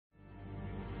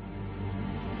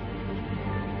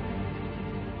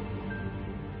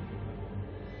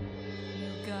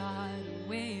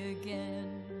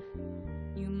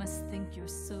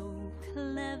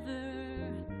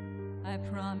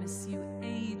promise you,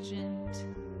 agent,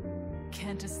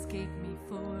 can't escape me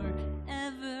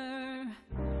forever.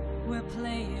 We're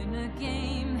playing a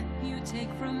game. You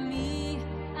take from me,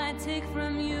 I take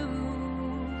from you.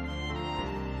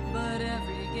 But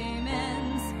every game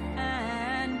ends,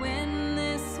 and when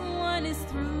this one is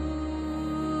through,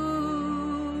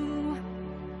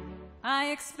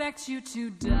 I expect you to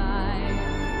die.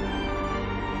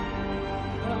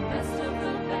 The best of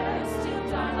the best, you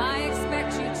die. I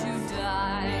expect you to die.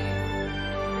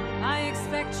 I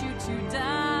expect you to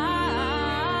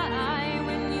die.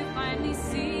 When you finally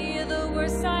see the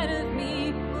worst side of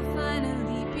me, we'll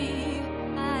finally be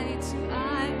eye to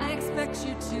eye. I expect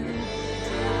you to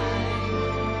die.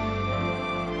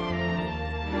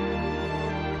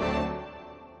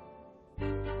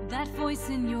 That voice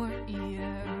in your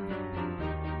ear,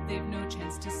 they've no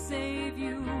chance to save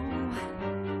you.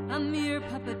 A mere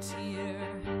puppeteer,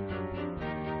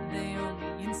 they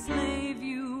only enslave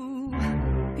you.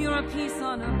 You're a piece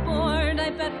on a board, I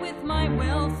bet with my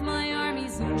wealth, my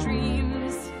armies of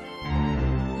dreams.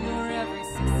 Your every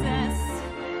success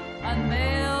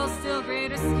unveils still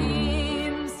greater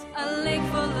schemes. A lake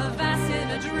full of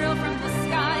acid, a drill from the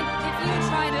sky. If you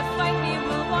try to fight me,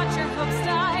 we'll watch your hopes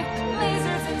die.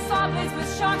 Lasers and saw blades with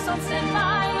sharks on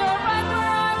standby. You're right where I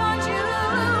want you,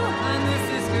 and this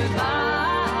is goodbye.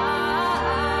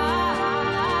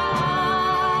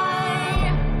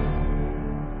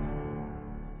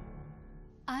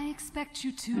 I expect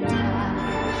you to die.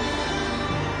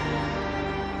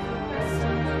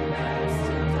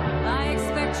 I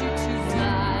expect you to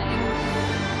die.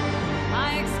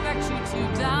 I expect you to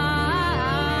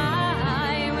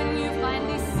die. When you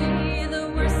finally see the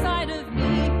worst side of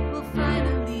me, we'll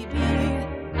finally be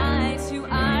eye to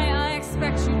eye. I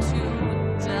expect you to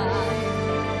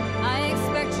die. I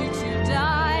expect you to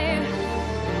die.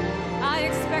 I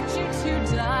expect you to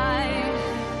die.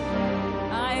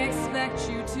 I expect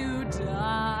you to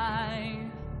die.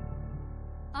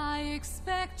 I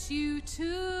expect you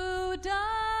to die.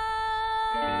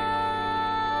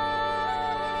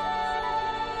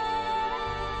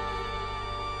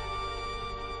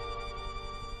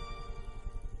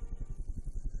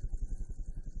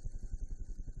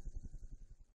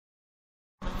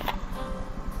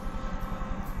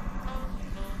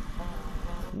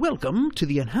 Welcome to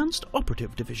the Enhanced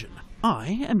Operative Division.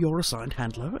 I am your assigned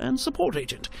handler and support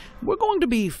agent. We're going to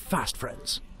be fast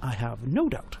friends, I have no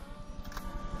doubt.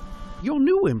 Your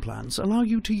new implants allow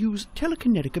you to use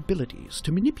telekinetic abilities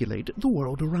to manipulate the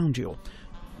world around you.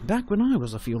 Back when I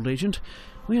was a field agent,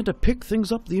 we had to pick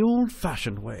things up the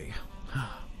old-fashioned way,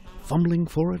 fumbling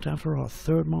for it after our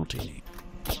third martini.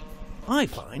 I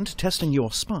find testing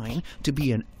your spine to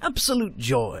be an absolute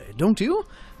joy, don't you?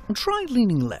 Try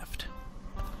leaning left.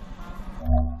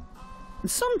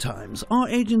 Sometimes our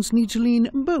agents need to lean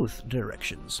both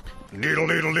directions. Needle,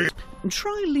 needle, needle.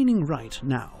 Try leaning right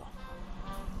now.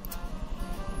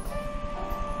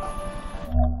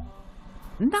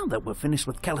 Now that we're finished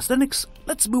with calisthenics,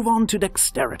 let's move on to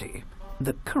dexterity.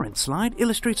 The current slide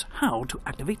illustrates how to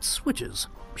activate switches.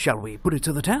 Shall we put it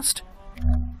to the test?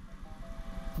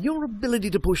 Your ability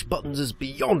to push buttons is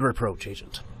beyond reproach,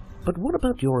 Agent. But what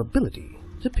about your ability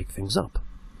to pick things up?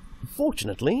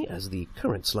 Fortunately, as the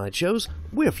current slide shows,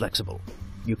 we're flexible.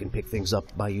 You can pick things up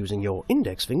by using your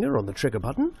index finger on the trigger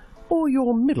button or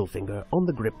your middle finger on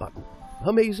the grip button.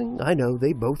 Amazing, I know,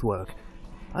 they both work.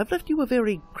 I've left you a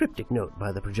very cryptic note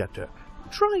by the projector.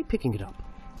 Try picking it up.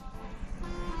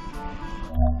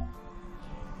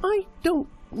 I don't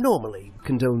normally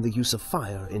condone the use of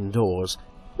fire indoors.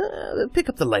 Pick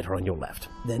up the lighter on your left,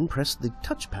 then press the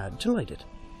touchpad to light it.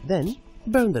 Then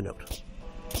burn the note.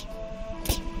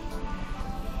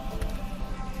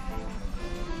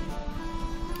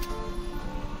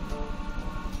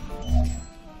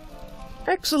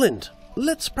 Excellent!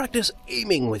 Let's practice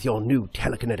aiming with your new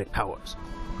telekinetic powers.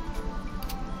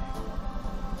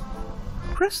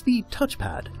 Press the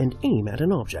touchpad and aim at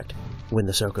an object. When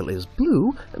the circle is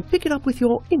blue, pick it up with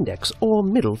your index or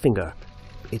middle finger.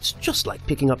 It's just like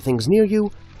picking up things near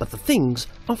you, but the things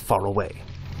are far away.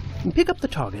 Pick up the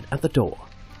target at the door.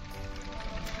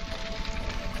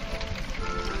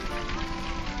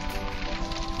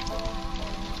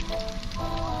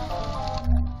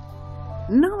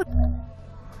 Now that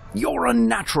you're a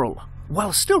natural.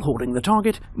 While still holding the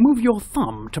target, move your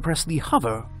thumb to press the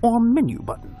hover or menu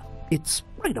button. It's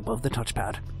right above the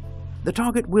touchpad. The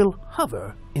target will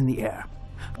hover in the air.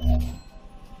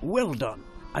 Well done.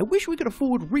 I wish we could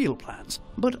afford real plans,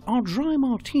 but our dry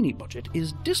martini budget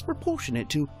is disproportionate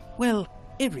to, well,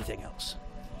 everything else.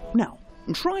 Now,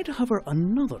 try to hover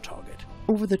another target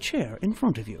over the chair in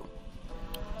front of you.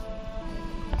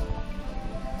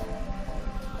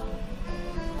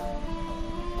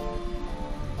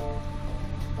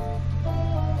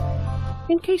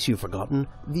 In case you've forgotten,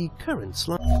 the current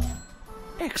slide...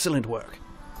 Excellent work.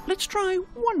 Let's try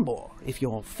one more if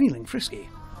you're feeling frisky.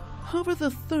 Hover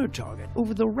the third target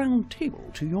over the round table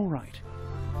to your right.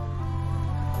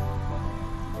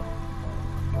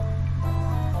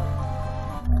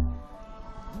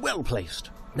 Well placed.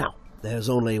 Now, there's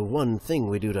only one thing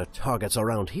we do to targets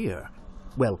around here.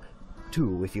 Well,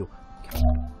 two if you...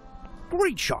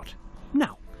 Great shot.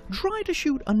 Now, try to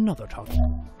shoot another target.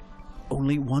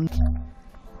 Only one.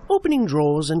 Opening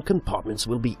drawers and compartments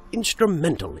will be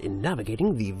instrumental in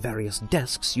navigating the various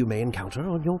desks you may encounter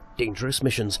on your dangerous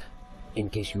missions. In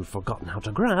case you've forgotten how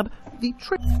to grab the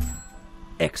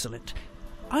Excellent.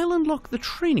 I'll unlock the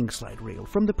training slide reel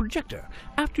from the projector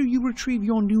after you retrieve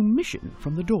your new mission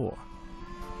from the door.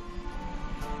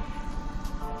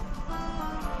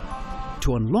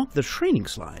 To unlock the training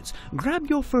slides, grab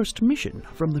your first mission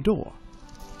from the door.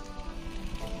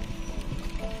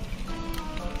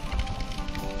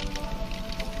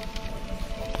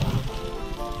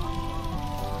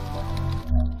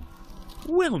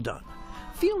 Well done.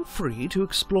 Feel free to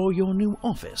explore your new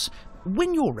office.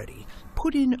 When you're ready,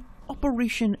 put in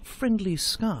Operation Friendly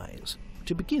Skies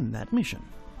to begin that mission.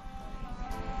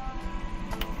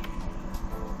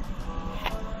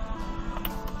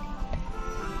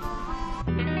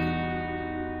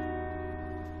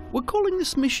 We're calling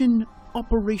this mission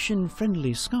Operation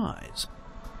Friendly Skies.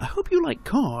 I hope you like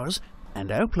cars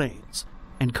and airplanes,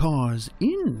 and cars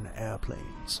in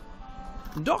airplanes.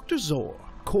 Dr. Zor,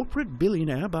 corporate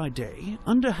billionaire by day,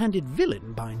 underhanded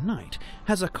villain by night,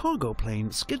 has a cargo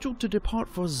plane scheduled to depart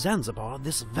for Zanzibar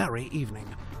this very evening.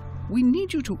 We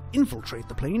need you to infiltrate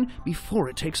the plane before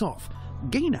it takes off,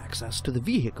 gain access to the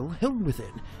vehicle held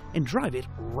within, and drive it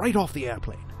right off the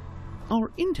airplane. Our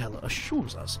intel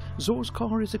assures us Zor's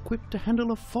car is equipped to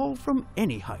handle a fall from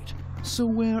any height, so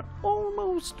we're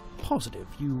almost positive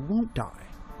you won't die.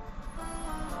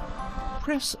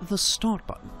 Press the start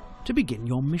button to begin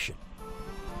your mission.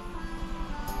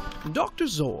 Dr.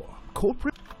 Zor,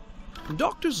 corporate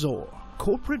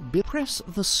press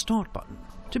the start button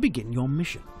to begin your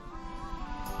mission.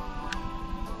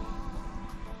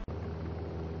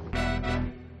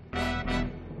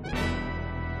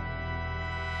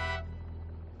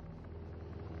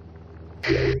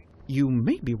 You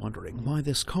may be wondering why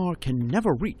this car can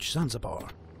never reach Zanzibar.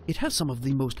 It has some of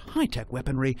the most high-tech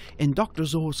weaponry in Dr.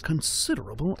 Zor's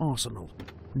considerable arsenal.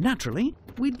 Naturally,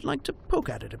 we'd like to poke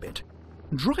at it a bit.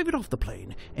 Drive it off the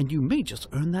plane, and you may just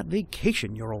earn that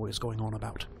vacation you're always going on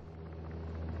about.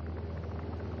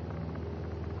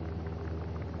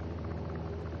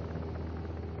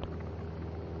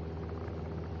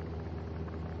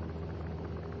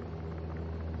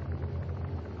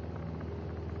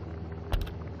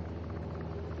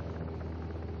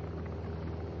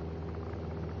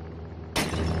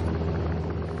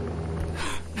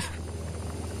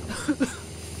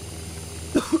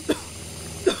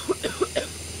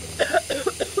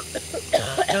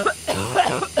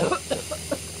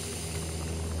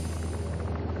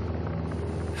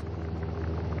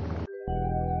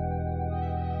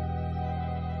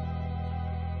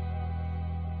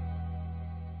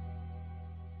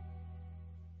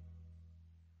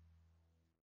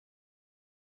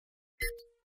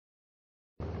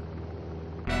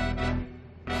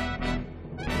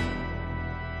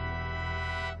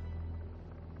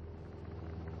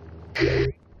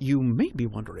 You may be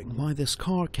wondering why this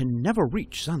car can never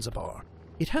reach Zanzibar.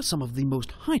 It has some of the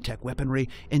most high-tech weaponry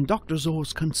in Dr.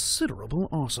 Zor's considerable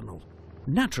arsenal.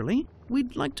 Naturally,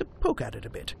 we'd like to poke at it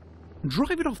a bit.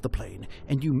 Drive it off the plane,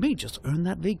 and you may just earn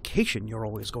that vacation you're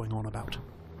always going on about.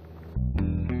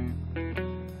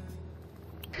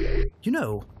 You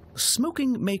know,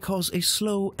 smoking may cause a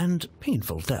slow and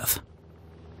painful death.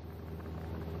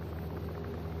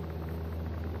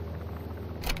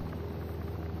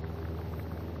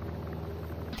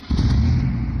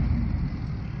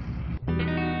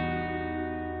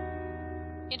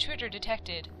 Intruder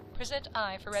detected. Present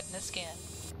eye for retina scan.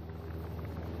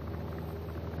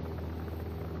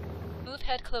 Move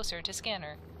head closer to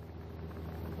scanner.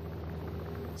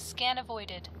 Scan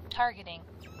avoided. Targeting.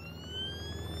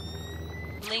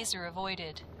 Laser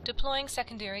avoided. Deploying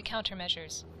secondary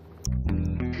countermeasures.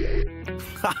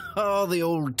 Oh, the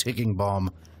old ticking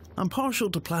bomb. I'm partial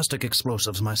to plastic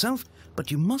explosives myself, but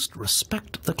you must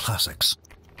respect the classics.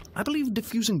 I believe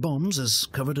defusing bombs is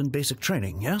covered in basic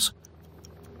training, yes?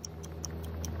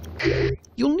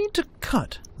 You'll need to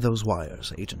cut those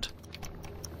wires, Agent.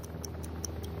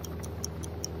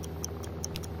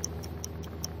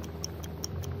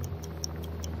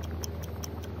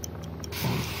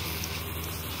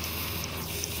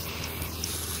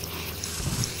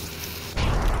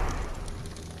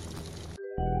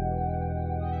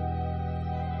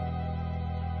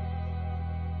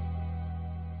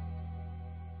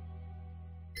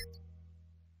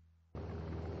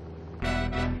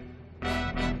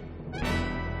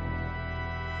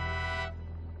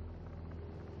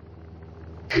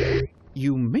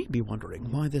 You may be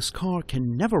wondering why this car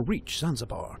can never reach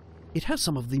Zanzibar. It has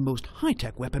some of the most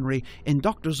high-tech weaponry in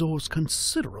Dr. Zor's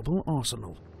considerable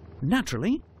arsenal.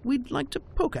 Naturally, we'd like to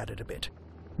poke at it a bit.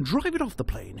 Drive it off the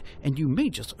plane, and you may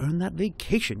just earn that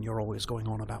vacation you're always going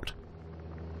on about.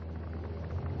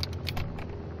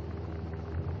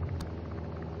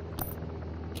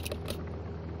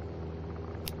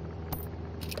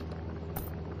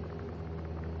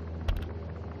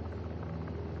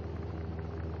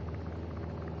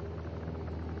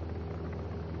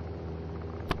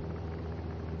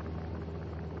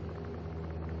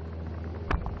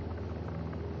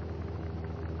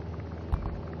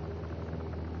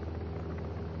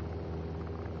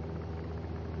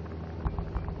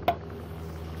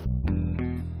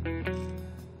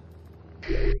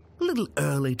 A little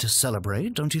early to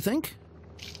celebrate, don't you think?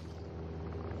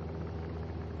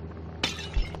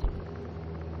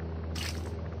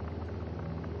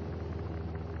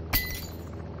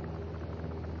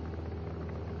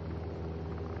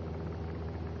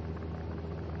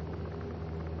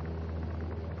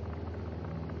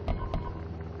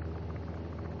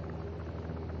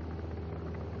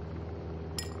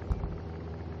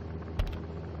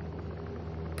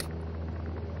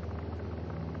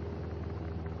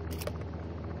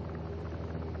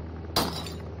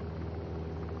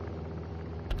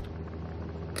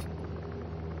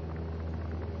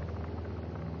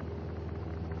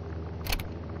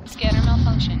 Scanner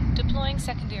malfunction. Deploying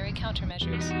secondary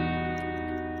countermeasures.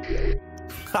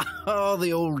 Oh,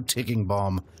 the old ticking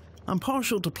bomb. I'm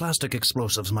partial to plastic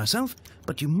explosives myself,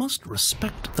 but you must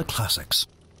respect the classics.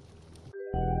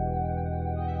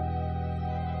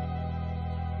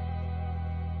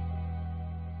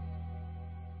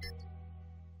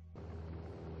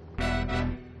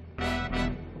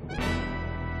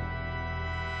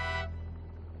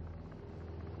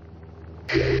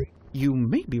 You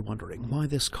may be wondering why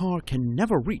this car can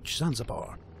never reach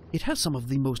Zanzibar. It has some of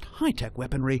the most high-tech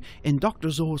weaponry in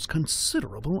Dr. Zor's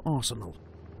considerable arsenal.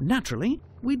 Naturally,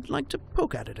 we'd like to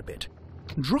poke at it a bit.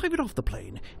 Drive it off the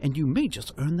plane, and you may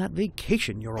just earn that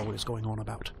vacation you're always going on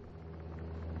about.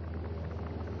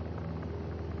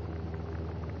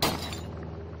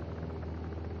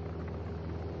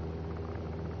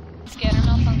 Scanner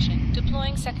malfunction.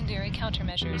 Deploying secondary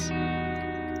countermeasures.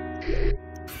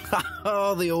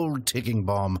 Oh, the old ticking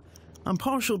bomb. I'm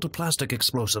partial to plastic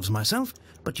explosives myself,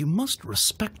 but you must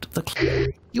respect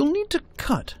the You'll need to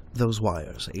cut those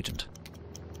wires, Agent.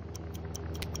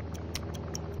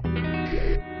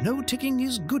 No ticking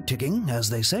is good ticking, as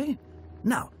they say.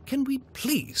 Now, can we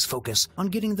please focus on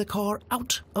getting the car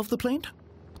out of the plane?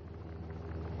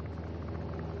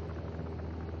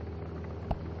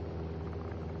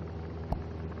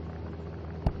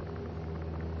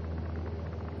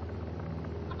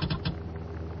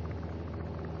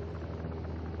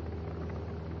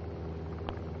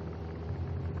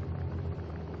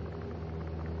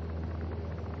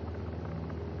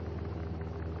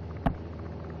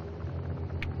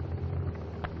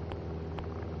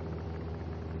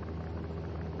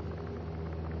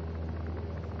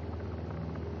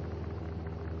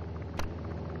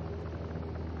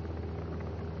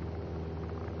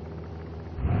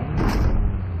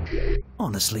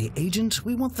 Honestly, Agent,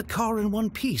 we want the car in one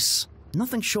piece.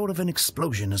 Nothing short of an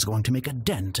explosion is going to make a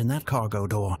dent in that cargo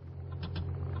door.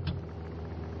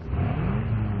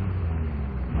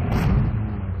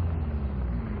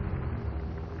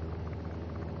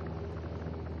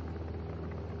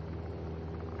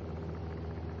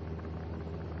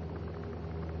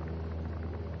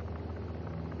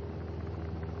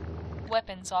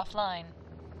 Weapons offline.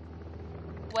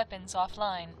 Weapons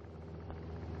offline.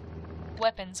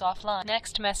 Weapons offline.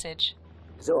 Next message.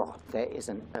 Zor, there is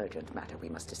an urgent matter we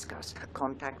must discuss.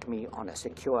 Contact me on a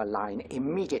secure line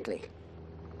immediately.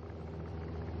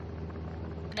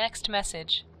 Next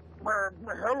message.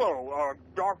 Hello,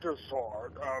 Dr.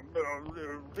 Sword.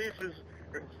 This is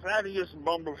Thaddeus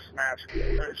Bumblesnatch.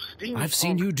 I've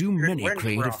seen you do many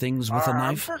creative things with a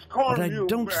knife, but I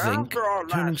don't think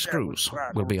turning screws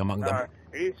will be among them.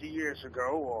 80 years ago,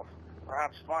 or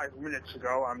perhaps 5 minutes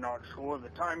ago, I'm not sure. The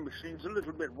time machine's a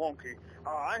little bit wonky.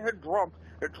 I had dropped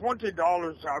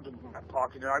 $20 out of my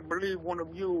pocket, and I believe one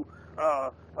of you,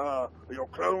 your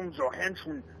clones or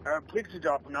henchmen, picked it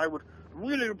up, and I would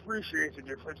really appreciate it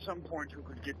if at some point you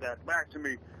could get that back to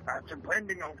me,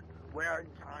 depending on where in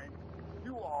time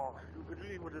you are. You could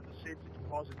leave it at the safety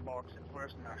deposit box at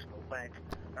First National Bank.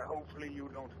 Hopefully you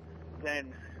don't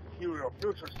then, your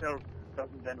future self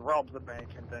doesn't then rob the bank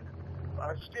and then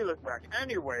steal it back.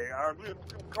 Anyway,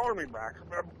 call me back.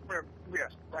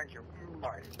 Yes, thank you.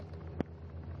 Bye.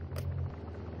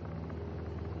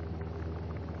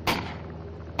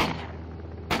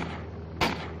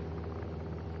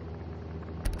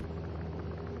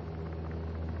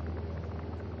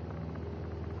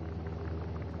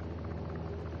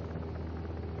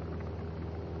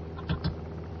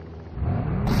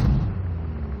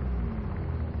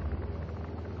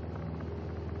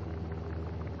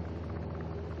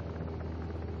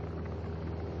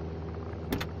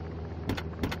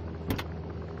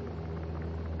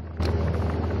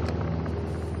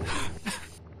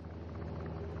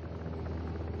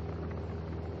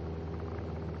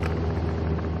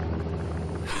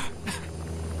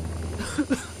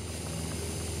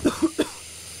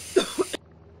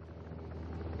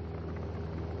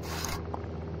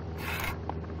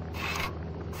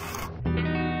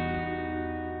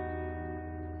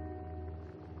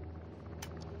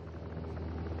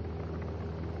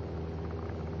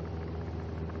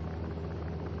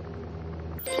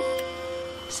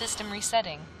 System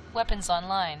resetting. Weapons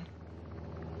online.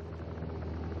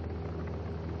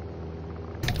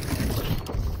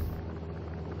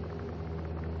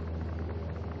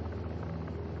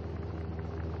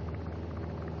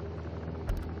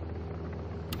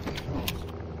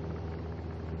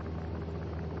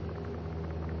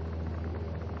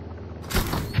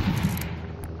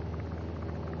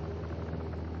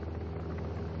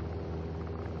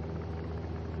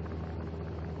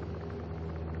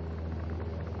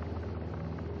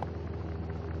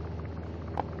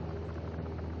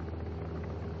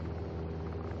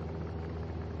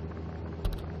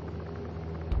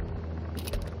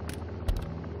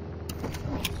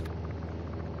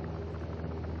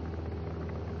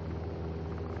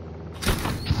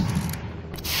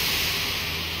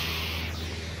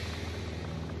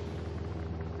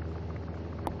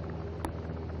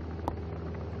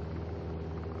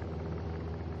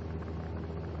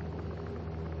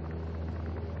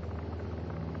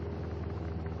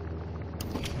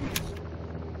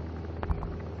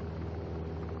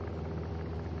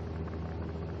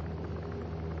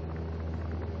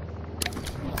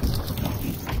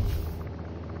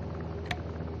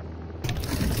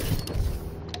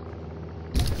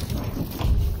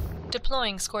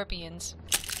 Deploying Scorpions.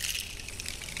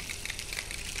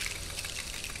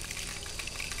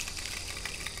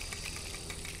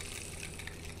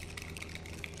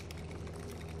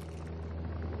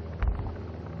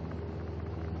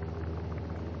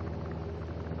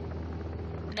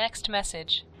 Next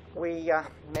message. We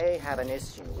may have an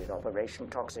issue with Operation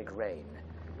Toxic Rain.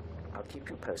 I'll keep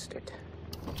you posted.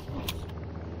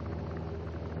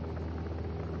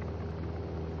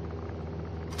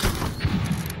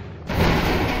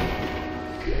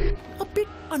 A bit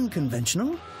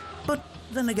unconventional, but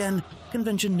then again,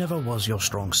 convention never was your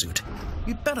strong suit.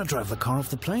 You'd better drive the car off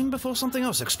the plane before something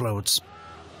else explodes.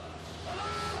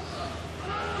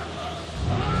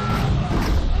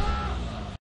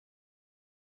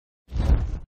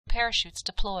 Parachutes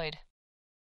deployed.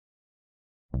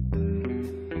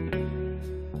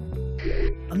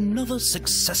 Another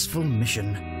successful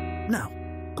mission. Now,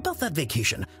 about that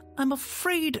vacation, I'm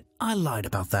afraid I lied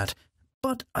about that.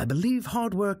 But I believe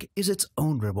hard work is its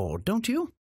own reward, don't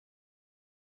you?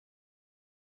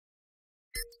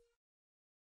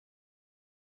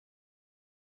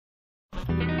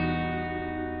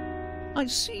 I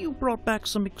see you brought back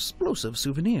some explosive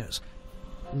souvenirs.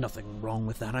 Nothing wrong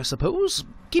with that, I suppose.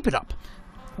 Keep it up.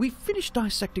 We finished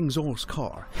dissecting Zor's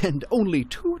car, and only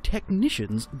 2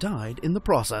 technicians died in the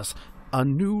process. A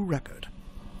new record.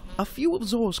 A few of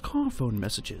Zor's car phone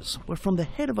messages were from the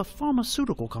head of a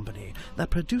pharmaceutical company that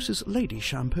produces lady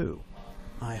shampoo.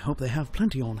 I hope they have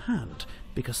plenty on hand,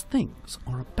 because things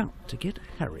are about to get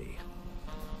hairy.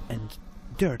 And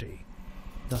dirty.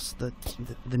 Thus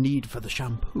the need for the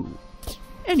shampoo.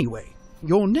 Anyway,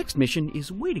 your next mission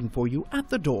is waiting for you at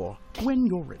the door when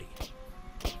you're ready.